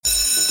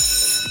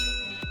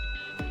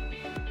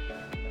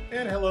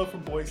And hello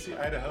from Boise,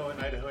 Idaho,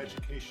 and Idaho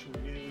Education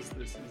News.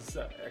 This is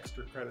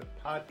Extra Credit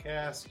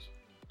Podcast,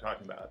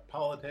 talking about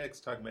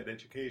politics, talking about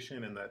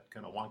education, and that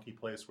kind of wonky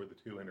place where the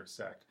two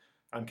intersect.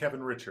 I'm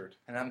Kevin Richert.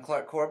 And I'm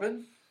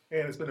Corbin.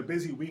 And it's been a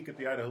busy week at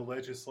the Idaho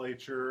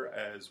Legislature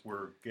as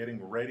we're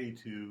getting ready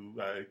to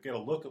get a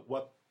look at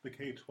what the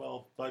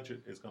K-12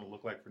 budget is going to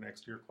look like for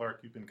next year. Clark,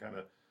 you've been kind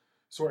of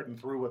sorting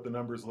through what the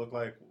numbers look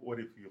like. What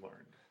have you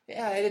learned?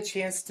 Yeah, I had a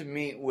chance to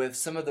meet with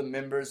some of the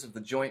members of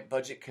the Joint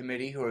Budget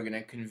Committee who are going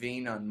to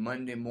convene on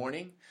Monday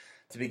morning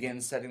to begin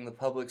setting the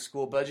public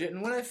school budget.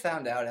 And what I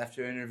found out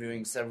after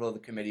interviewing several of the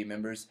committee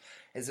members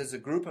is there's a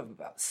group of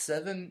about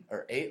 7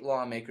 or 8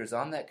 lawmakers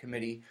on that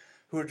committee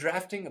who are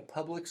drafting a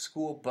public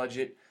school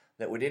budget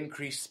that would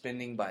increase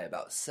spending by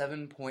about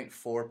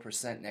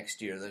 7.4%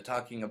 next year. They're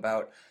talking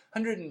about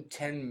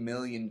 $110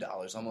 million,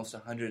 almost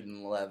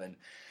 $111.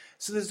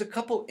 So there's a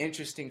couple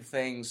interesting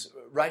things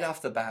right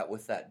off the bat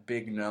with that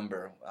big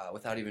number,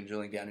 without even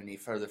drilling down any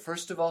further.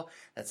 First of all,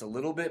 that's a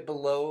little bit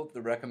below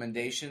the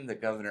recommendation that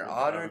Governor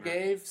Otter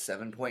gave.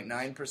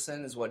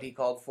 7.9% is what he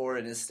called for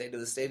in his State of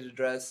the State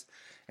address.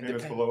 And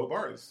it's below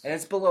ours. And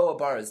it's below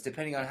ours.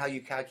 Depending on how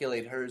you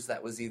calculate hers,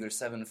 that was either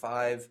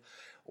 7.5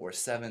 or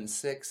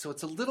 7.6. So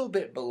it's a little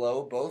bit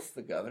below both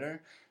the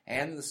governor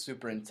and the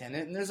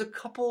superintendent. And there's a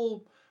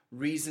couple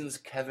reasons,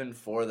 Kevin,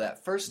 for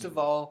that. First of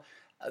all,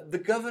 the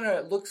governor,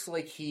 it looks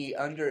like he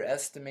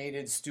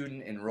underestimated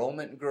student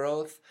enrollment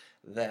growth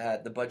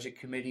that the budget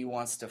committee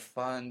wants to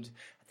fund.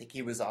 I think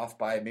he was off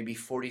by maybe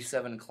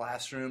 47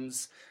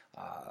 classrooms.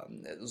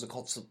 Those are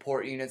called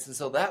support units, and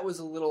so that was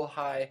a little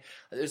high.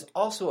 There's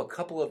also a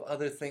couple of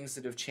other things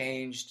that have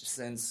changed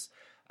since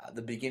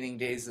the beginning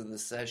days of the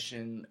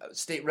session.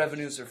 State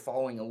revenues are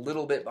falling a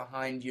little bit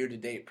behind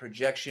year-to-date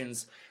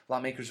projections.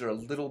 Lawmakers are a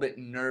little bit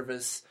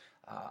nervous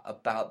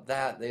about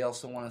that. They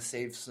also want to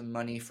save some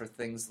money for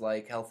things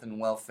like health and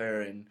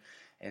welfare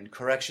and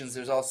corrections.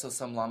 There's also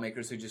some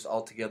lawmakers who just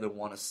altogether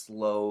want to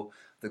slow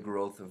the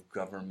growth of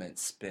government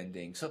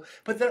spending.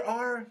 But there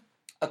are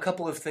a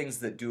couple of things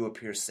that do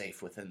appear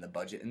safe within the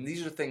budget, and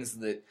these are things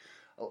that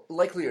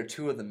likely are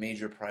 2 of the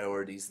major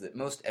priorities that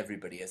most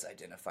everybody has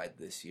identified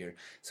this year.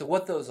 So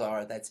what those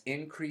are, that's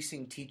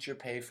increasing teacher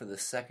pay for the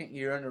 2nd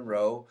year in a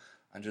row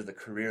under the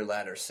Career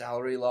Ladder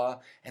Salary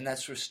Law, and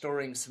that's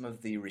restoring some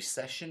of the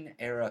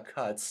recession-era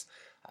cuts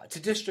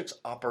to districts'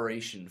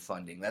 operation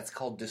funding. That's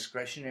called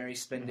discretionary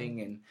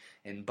spending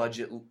in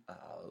budget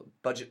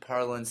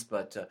parlance,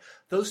 but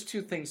those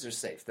 2 things are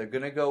safe. They're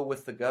going to go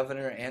with the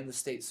governor and the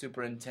state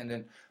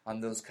superintendent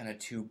on those kind of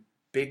 2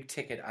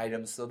 big-ticket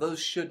items, so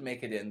those should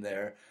make it in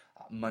there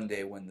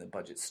Monday when the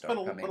budgets start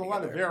coming together. But a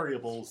lot of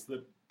variables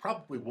that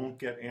probably won't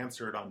get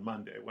answered on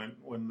Monday.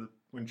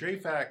 When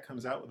JFAC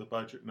comes out with a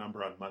budget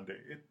number on Monday,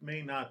 it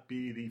may not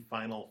be the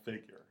final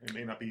figure. It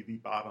may not be the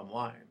bottom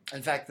line.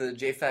 In fact, the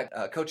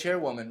JFAC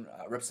co-chairwoman,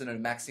 Representative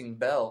Maxine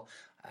Bell,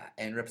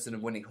 and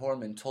Representative Winnie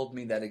Horman told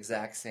me that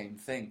exact same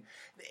thing.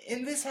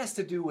 And this has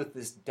to do with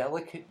this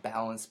delicate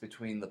balance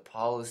between the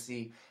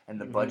policy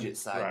and the budget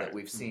side that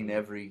we've seen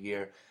every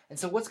year. And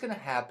so what's going to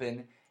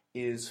happen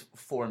is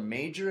for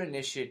major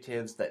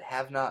initiatives that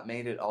have not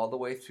made it all the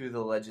way through the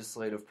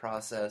legislative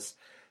process,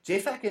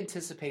 JFAC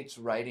anticipates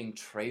writing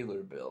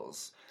trailer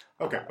bills.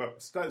 Okay,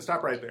 but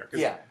stop right there.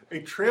 Yeah.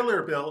 A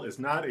trailer bill is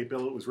not a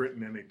bill that was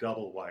written in a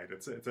double wide.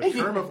 It's a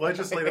term of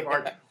legislative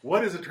art.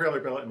 What is a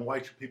trailer bill, and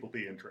why should people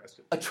be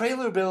interested? A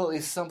trailer bill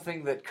is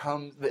something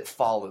that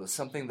follows,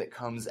 something that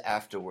comes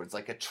afterwards,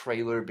 like a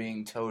trailer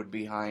being towed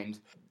behind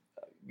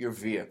your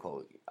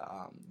vehicle.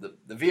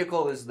 The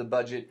vehicle is the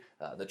budget.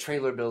 The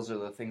trailer bills are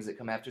the things that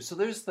come after. So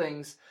there's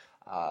things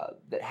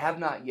that have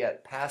not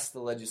yet passed the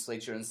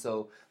legislature, and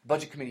so the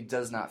Budget Committee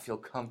does not feel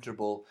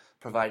comfortable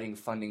providing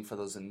funding for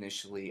those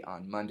initially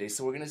on Monday.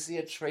 So we're going to see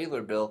a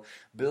trailer bill,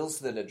 bills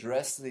that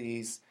address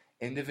these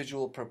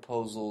individual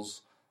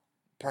proposals,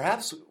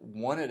 perhaps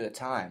one at a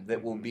time,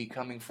 that will be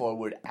coming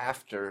forward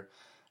after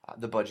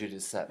the budget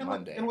is set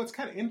Monday. And what's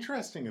kind of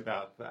interesting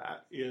about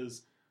that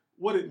is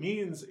what it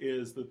means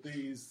is that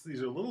these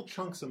are little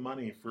chunks of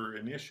money for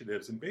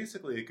initiatives, and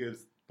basically it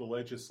gives the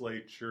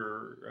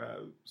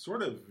legislature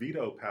sort of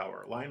veto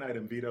power, line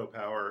item veto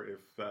power,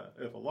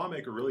 if a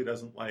lawmaker really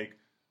doesn't like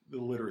the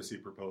literacy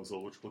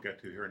proposal, which we'll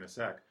get to here in a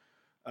sec.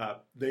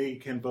 They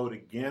can vote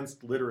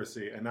against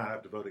literacy and not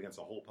have to vote against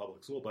a whole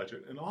public school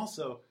budget. And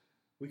also,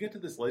 we get to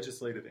this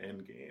legislative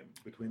endgame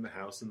between the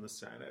House and the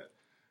Senate.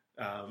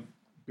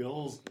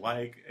 Bills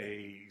like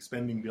a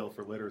spending bill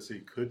for literacy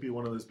could be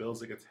one of those bills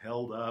that gets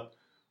held up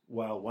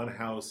while one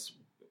House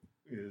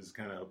is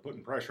kind of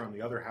putting pressure on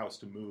the other House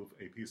to move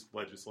a piece of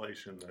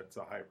legislation that's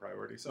a high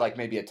priority. So, like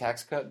maybe a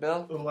tax cut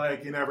bill?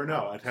 Like, you never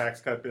know. A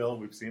tax cut bill,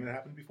 we've seen it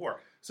happen before.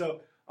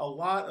 So a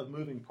lot of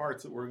moving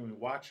parts that we're going to be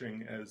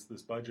watching as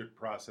this budget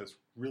process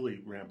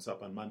really ramps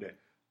up on Monday.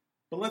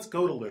 But let's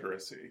go to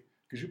literacy,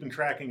 because you've been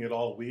tracking it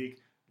all week.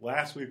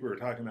 Last week we were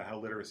talking about how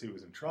literacy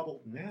was in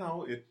trouble.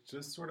 Now it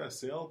just sort of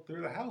sailed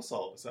through the House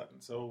all of a sudden.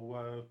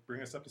 So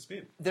bring us up to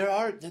speed. There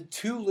are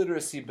 2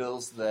 literacy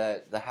bills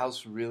that the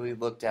House really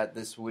looked at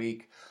this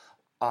week.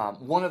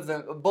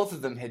 Both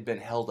of them had been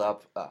held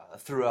up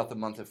throughout the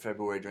month of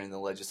February during the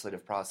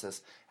legislative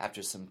process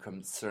after some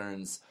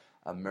concerns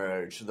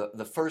emerged.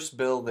 The first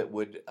bill that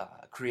would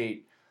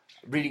create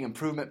reading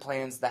improvement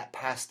plans, that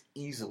passed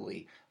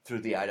easily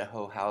through the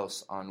Idaho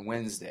House on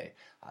Wednesday.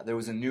 There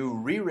was a new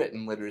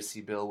rewritten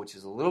literacy bill, which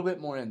is a little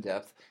bit more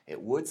in-depth. It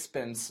would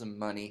spend some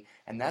money,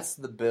 and that's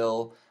the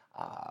bill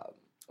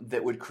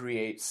that would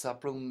create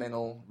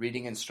supplemental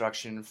reading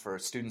instruction for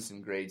students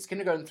in grades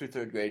kindergarten through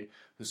third grade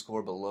who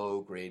score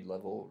below grade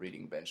level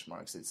reading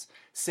benchmarks. It's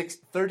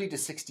 30 to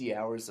 60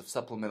 hours of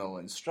supplemental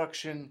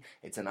instruction.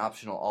 It's an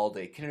optional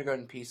all-day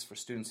kindergarten piece for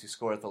students who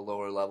score at the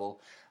lower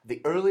level. The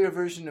earlier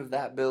version of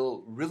that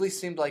bill really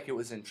seemed like it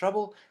was in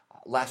trouble.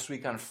 Last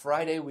week on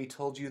Friday, we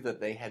told you that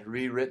they had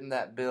rewritten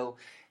that bill,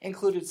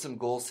 included some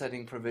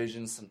goal-setting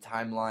provisions, some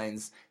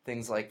timelines,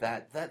 things like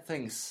that. That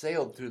thing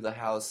sailed through the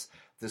House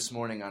this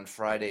morning on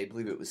Friday. I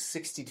believe it was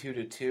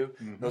 62-2.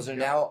 Mm-hmm. Those are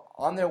now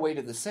on their way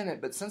to the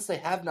Senate, but since they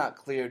have not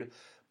cleared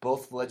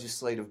both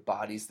legislative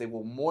bodies, they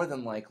will more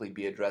than likely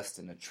be addressed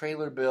in a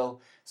trailer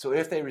bill. So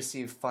if they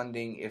receive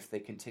funding, if they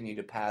continue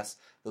to pass,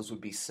 those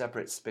would be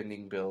separate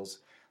spending bills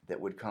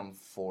that would come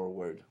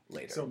forward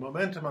later. So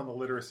momentum on the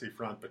literacy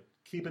front, but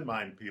keep in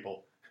mind,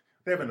 people,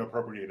 they haven't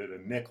appropriated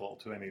a nickel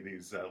to any of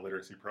these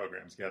literacy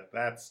programs yet.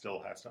 That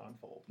still has to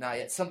unfold. Not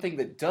yet. Something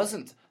that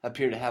doesn't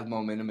appear to have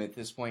momentum at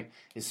this point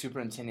is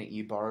Superintendent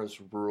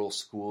Ybarra's Rural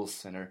Schools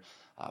Center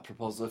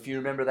proposal. If you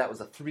remember, that was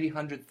a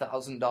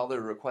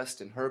 $300,000 request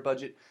in her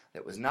budget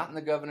that was not in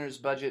the governor's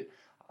budget.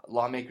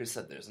 Lawmakers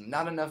said there's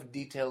not enough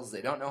details.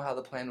 They don't know how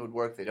the plan would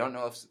work. They don't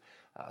know if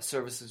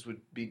services would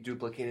be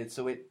duplicated.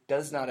 So it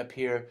does not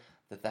appear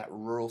that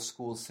Rural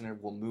Schools Center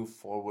will move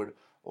forward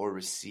or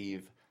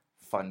receive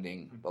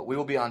funding. But we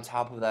will be on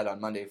top of that on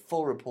Monday.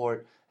 Full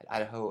report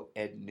at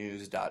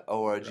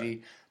idahoednews.org.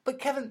 Right. But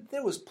Kevin,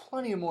 there was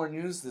plenty of more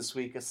news this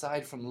week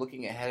aside from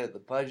looking ahead at the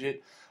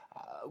budget.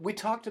 We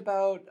talked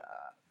about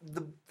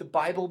the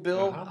Bible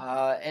bill,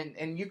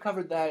 and you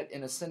covered that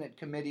in a Senate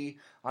committee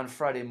on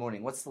Friday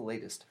morning. What's the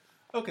latest?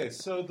 Okay,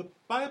 so the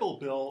Bible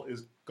bill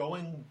is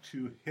going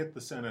to hit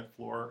the Senate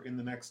floor in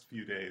the next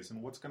few days,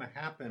 and what's going to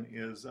happen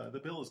is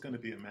the bill is going to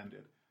be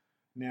amended.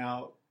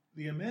 Now,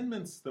 the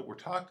amendments that were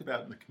talked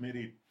about in the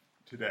committee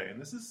today,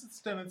 and this is the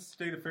Senate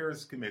State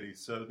Affairs Committee,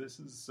 so this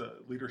is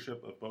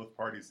leadership of both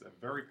parties, a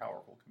very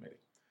powerful committee,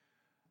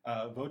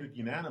 voted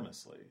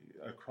unanimously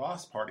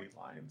across party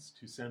lines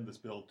to send this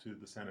bill to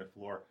the Senate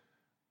floor.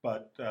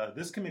 But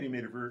this committee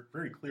made it very,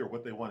 very clear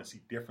what they want to see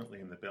differently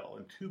in the bill,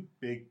 and two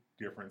big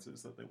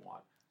differences that they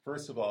want.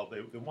 First of all,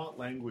 they want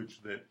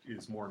language that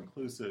is more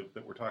inclusive,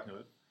 that we're talking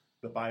about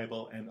the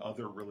Bible and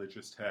other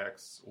religious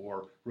texts,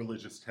 or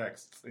religious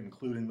texts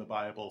including the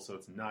Bible, so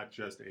it's not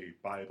just a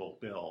Bible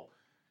bill.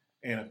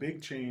 And a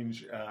big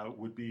change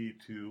would be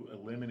to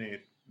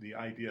eliminate the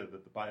idea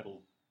that the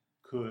Bible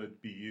could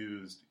be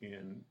used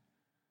in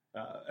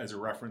as a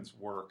reference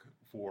work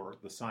for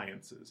the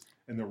sciences.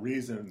 And the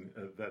reason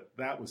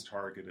that was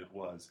targeted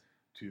was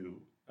to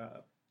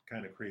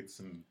kind of create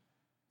some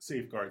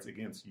safeguards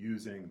against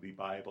using the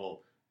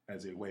Bible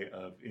as a way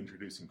of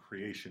introducing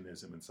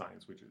creationism in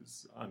science, which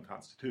is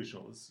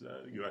unconstitutional, as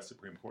U.S.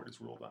 Supreme Court has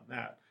ruled on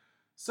that.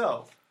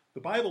 So the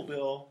Bible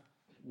bill,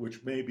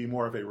 which may be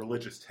more of a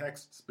religious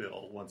texts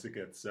bill once it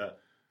gets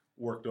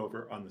worked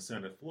over on the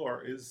Senate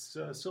floor, is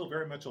still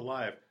very much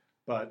alive.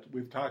 But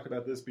we've talked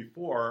about this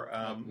before.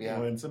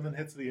 When something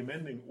hits the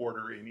amending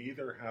order in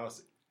either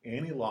house,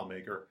 any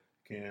lawmaker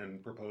can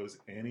propose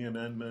any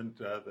amendment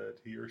that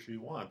he or she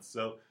wants.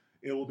 So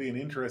it will be an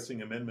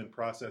interesting amendment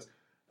process.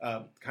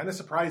 Kind of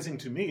surprising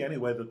to me,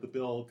 anyway, that the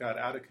bill got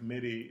out of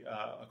committee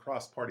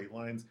across party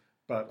lines,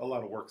 but a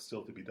lot of work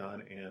still to be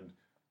done. And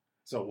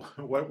so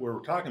what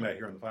we're talking about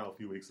here in the final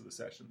few weeks of the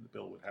session, the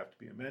bill would have to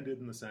be amended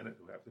in the Senate,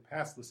 it would have to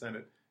pass the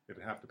Senate, it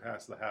would have to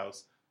pass the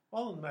House,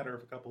 all in a matter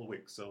of a couple of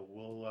weeks. So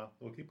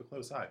we'll keep a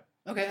close eye.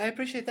 Okay, I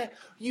appreciate that.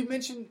 You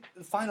mentioned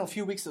the final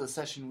few weeks of the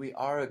session. We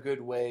are a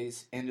good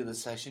ways into the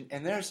session,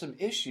 and there are some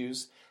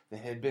issues that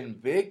had been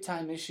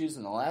big-time issues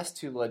in the last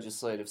two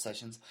legislative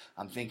sessions.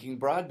 I'm thinking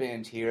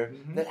broadband here,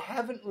 that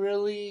haven't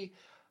really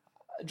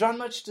drawn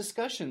much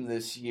discussion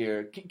this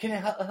year. Can it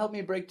help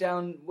me break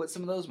down what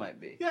some of those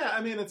might be? Yeah, I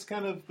mean, it's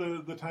kind of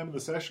the time of the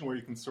session where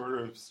you can sort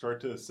of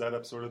start to set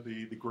up sort of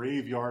the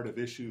graveyard of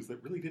issues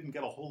that really didn't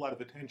get a whole lot of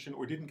attention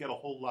or didn't get a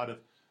whole lot of,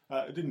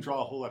 didn't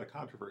draw a whole lot of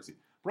controversy.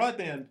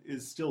 Broadband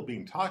is still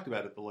being talked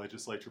about at the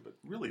legislature, but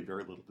really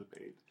very little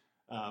debate.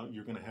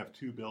 You're going to have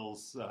two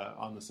bills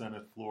on the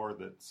Senate floor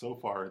that so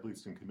far, at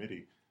least in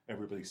committee,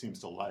 everybody seems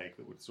to like,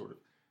 that would sort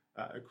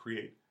of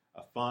create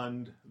a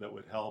fund that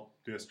would help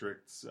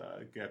districts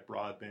get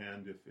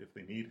broadband if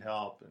they need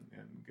help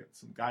and get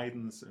some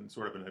guidance, and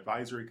sort of an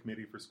advisory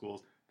committee for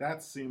schools.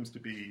 That seems to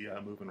be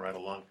moving right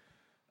along.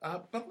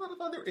 But a lot of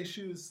other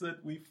issues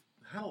that we've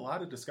had a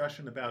lot of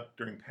discussion about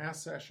during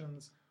past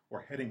sessions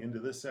or heading into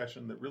this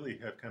session that really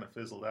have kind of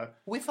fizzled out.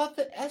 We thought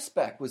that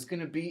SBAC was going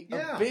to be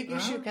a big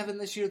issue, Kevin,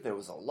 this year. There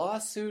was a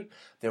lawsuit.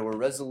 There were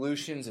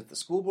resolutions at the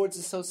School Boards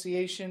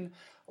Association.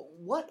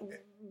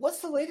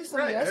 What's the latest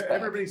on the SBAC?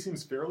 Everybody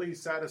seems fairly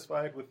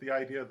satisfied with the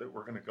idea that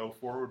we're going to go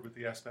forward with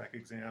the SBAC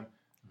exam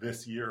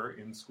this year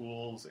in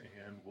schools,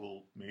 and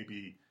we'll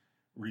maybe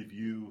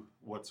review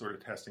what sort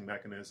of testing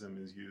mechanism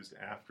is used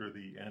after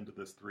the end of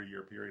this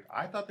 3-year period.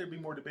 I thought there'd be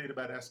more debate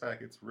about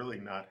SBAC. It's really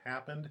not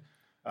happened.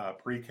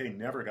 Pre-K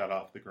never got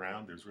off the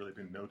ground. There's really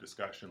been no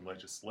discussion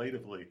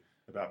legislatively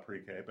about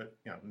pre-K, but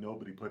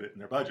nobody put it in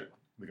their budget.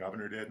 The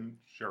governor didn't.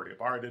 Sherry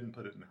Abar didn't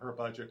put it in her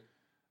budget.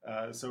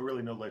 So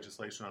really no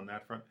legislation on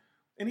that front.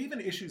 And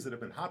even issues that have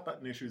been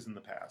hot-button issues in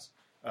the past,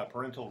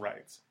 parental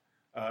rights.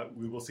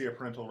 We will see a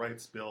parental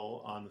rights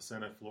bill on the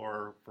Senate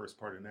floor first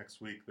part of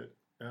next week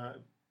that,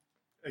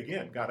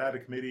 again, got out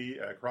of committee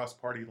across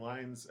party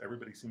lines.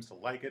 Everybody seems to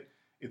like it.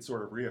 It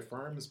sort of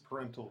reaffirms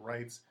parental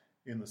rights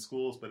in the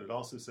schools, but it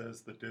also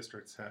says that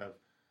districts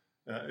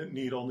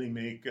need only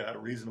make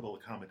reasonable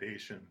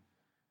accommodation,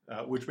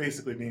 which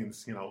basically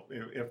means,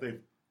 if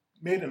they've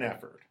made an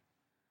effort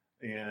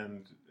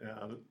and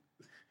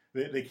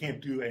they can't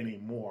do any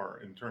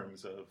more in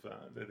terms of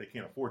they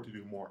can't afford to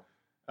do more,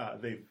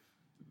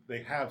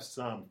 they have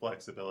some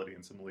flexibility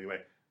and some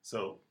leeway.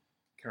 So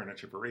Karen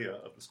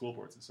Echevarria of the School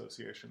Boards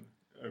Association,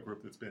 a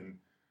group that's been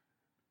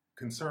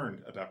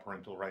concerned about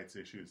parental rights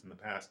issues in the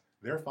past,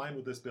 they're fine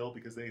with this bill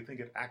because they think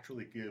it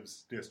actually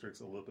gives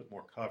districts a little bit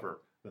more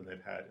cover than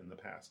they've had in the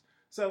past.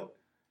 So,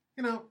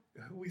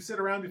 we sit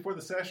around before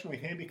the session, we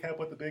handicap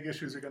what the big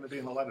issues are going to be,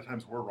 and a lot of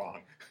times we're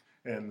wrong.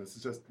 And this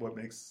is just what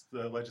makes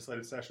the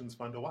legislative sessions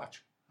fun to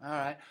watch. All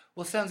right.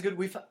 Well, sounds good.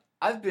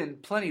 I've been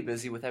plenty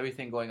busy with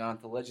everything going on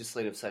at the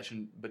legislative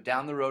session, but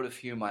down the road a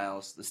few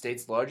miles, the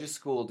state's largest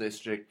school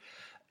district,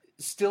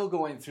 still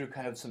going through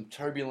kind of some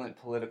turbulent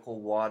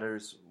political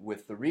waters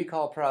with the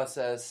recall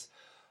process.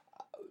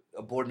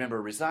 A board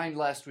member resigned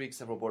last week.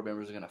 Several board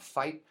members are going to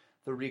fight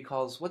the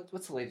recalls.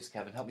 What's the latest,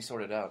 Kevin? Help me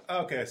sort it out.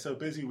 Okay, so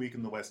busy week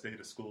in the West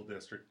Ada School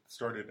District.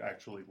 Started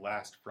actually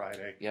last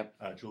Friday. Yep.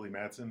 Julie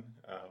Madsen,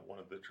 one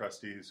of the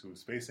trustees who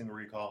was facing a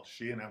recall,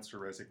 she announced her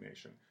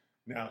resignation.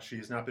 Now, she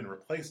has not been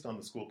replaced on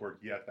the school board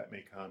yet. That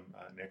may come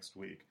next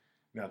week.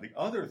 Now, the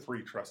other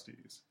 3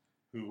 trustees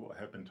who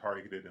have been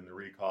targeted in the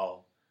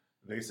recall,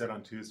 they said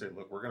on Tuesday,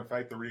 look, we're going to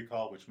fight the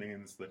recall, which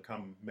means that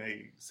come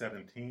May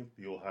 17th,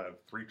 you'll have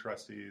 3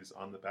 trustees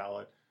on the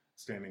ballot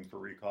standing for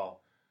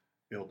recall.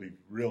 It'll be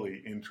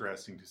really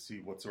interesting to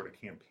see what sort of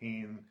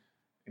campaign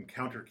and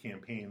counter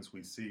campaigns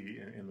we see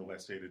in the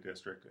West Ada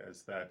district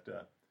as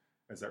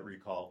that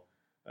recall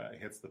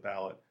hits the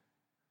ballot.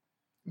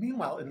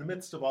 Meanwhile, in the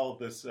midst of all of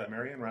this,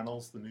 Marianne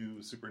Reynolds, the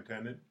new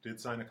superintendent, did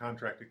sign a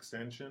contract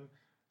extension.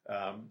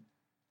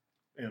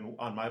 And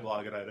on my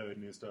blog at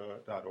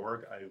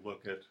idahonews.org, I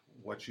look at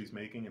what she's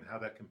making and how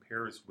that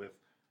compares with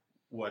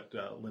what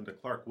Linda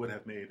Clark would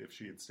have made if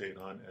she had stayed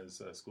on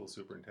as school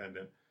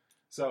superintendent.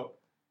 So,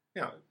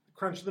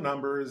 crunch the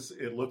numbers.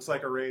 It looks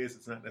like a raise.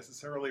 It's not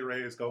necessarily a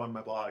raise. Go on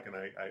my blog and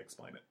I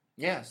explain it.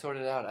 Yeah, sort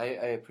it out. I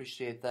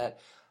appreciate that.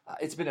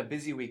 It's been a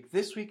busy week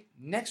this week.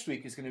 Next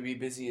week is going to be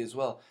busy as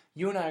well.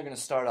 You and I are going to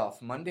start off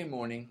Monday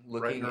morning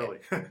looking early,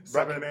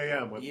 7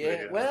 a.m. with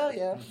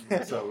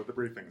so with the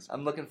briefings.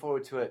 I'm looking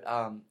forward to it.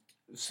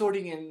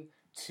 Sorting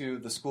into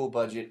the school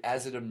budget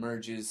as it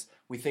emerges.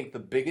 We think the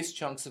biggest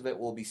chunks of it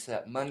will be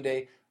set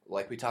Monday.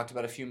 Like we talked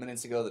about a few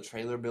minutes ago, the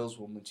trailer bills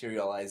will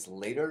materialize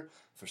later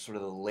for sort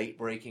of the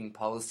late-breaking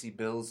policy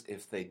bills.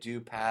 If they do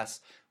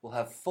pass, we'll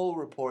have full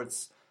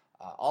reports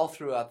all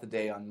throughout the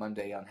day on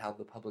Monday on how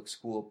the public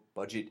school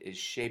budget is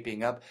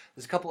shaping up.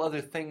 There's a couple other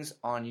things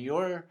on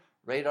your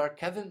radar,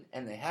 Kevin,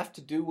 and they have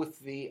to do with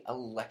the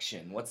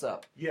election. What's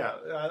up? Yeah,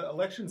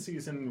 election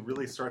season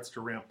really starts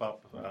to ramp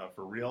up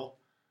for real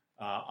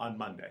on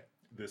Monday.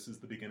 This is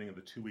the beginning of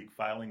the 2-week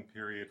filing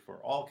period for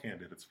all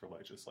candidates for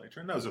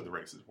legislature, and those are the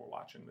races we're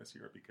watching this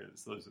year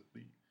because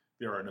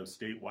there are no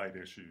statewide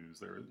issues,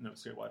 there are no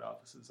statewide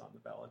offices on the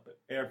ballot, but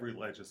every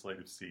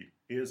legislative seat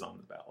is on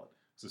the ballot.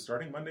 So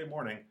starting Monday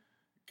morning,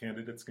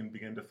 candidates can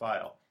begin to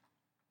file.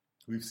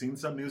 We've seen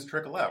some news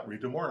trickle out.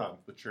 Reed DeMornau,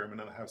 the chairman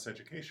of the House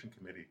Education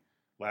Committee,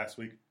 last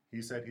week,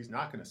 he said he's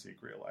not going to seek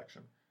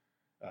re-election.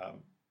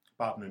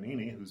 Bob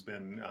Nannini, who's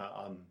been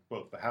on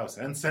both the House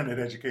and Senate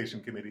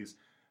Education Committees,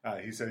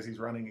 he says he's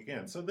running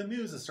again. So the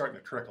news is starting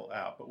to trickle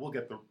out, but we'll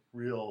get the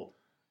real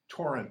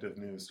torrent of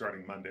news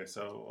starting Monday.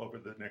 So over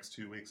the next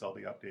 2 weeks, I'll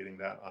be updating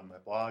that on my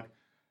blog.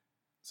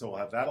 So we'll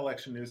have that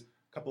election news.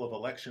 A couple of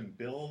election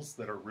bills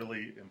that are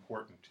really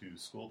important to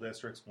school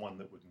districts. One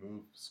that would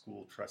move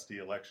school trustee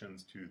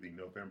elections to the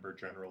November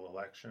general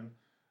election.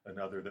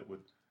 Another that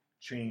would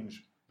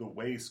change the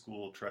way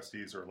school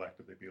trustees are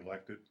elected. They'd be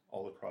elected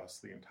all across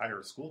the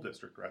entire school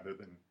district rather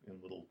than in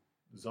little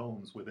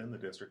zones within the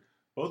district.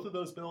 Both of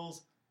those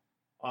bills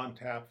on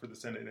tap for the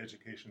Senate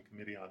Education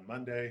Committee on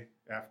Monday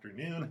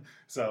afternoon.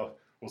 So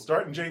We'll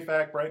start in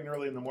JFAC bright and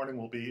early in the morning.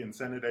 We'll be in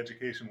Senate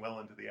Education well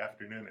into the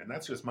afternoon, and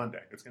that's just Monday.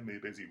 It's going to be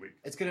a busy week.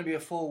 It's going to be a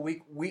full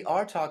week. We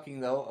are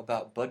talking, though,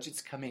 about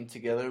budgets coming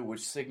together,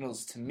 which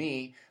signals to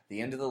me the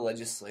end of the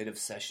legislative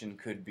session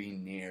could be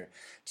near.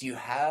 Do you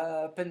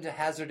happen to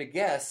hazard a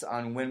guess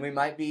on when we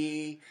might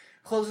be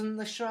closing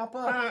the shop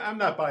up? I'm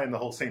not buying the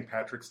whole St.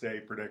 Patrick's Day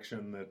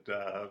prediction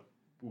that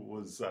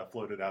was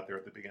floated out there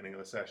at the beginning of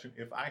the session.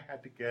 If I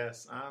had to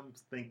guess, I'm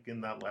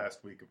thinking that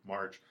last week of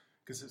March,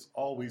 because there's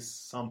always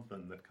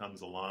something that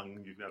comes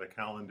along. You've got a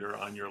calendar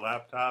on your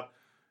laptop.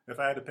 If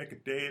I had to pick a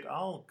date,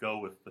 I'll go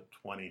with the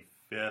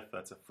 25th.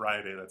 That's a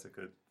Friday. That's a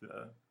good,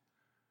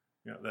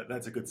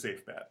 that's a good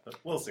safe bet. But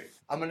we'll see.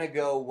 I'm going to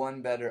go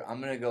one better.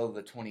 I'm going to go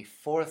the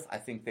 24th. I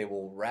think they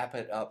will wrap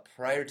it up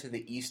prior to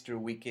the Easter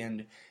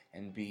weekend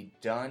and be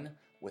done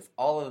with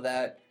all of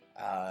that.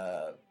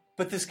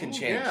 But this can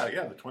change.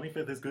 Yeah. The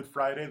 25th is Good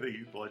Friday.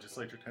 The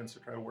legislature tends to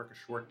try to work a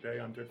short day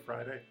on Good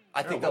Friday.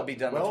 I think they'll be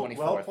done the 24th.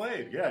 Well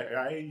played.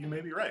 Yeah, you may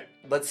be right.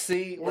 Let's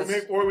see.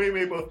 Or we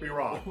may both be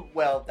wrong.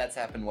 Well, that's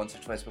happened once or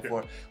twice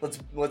before.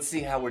 Let's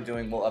see how we're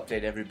doing. We'll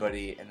update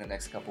everybody in the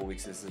next couple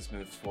weeks as this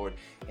moves forward.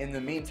 In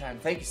the meantime,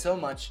 thank you so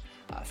much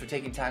for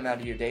taking time out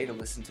of your day to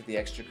listen to the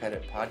Extra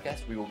Credit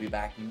Podcast. We will be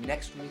back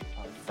next week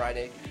on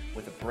Friday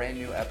with a brand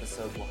new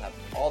episode. We'll have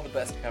all the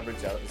best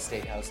coverage out of the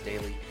State House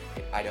Daily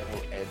at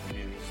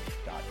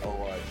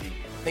idahoednews.org.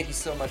 Thank you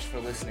so much for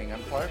listening.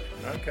 I'm Clark.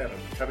 I'm Kevin.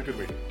 Have a good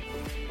week.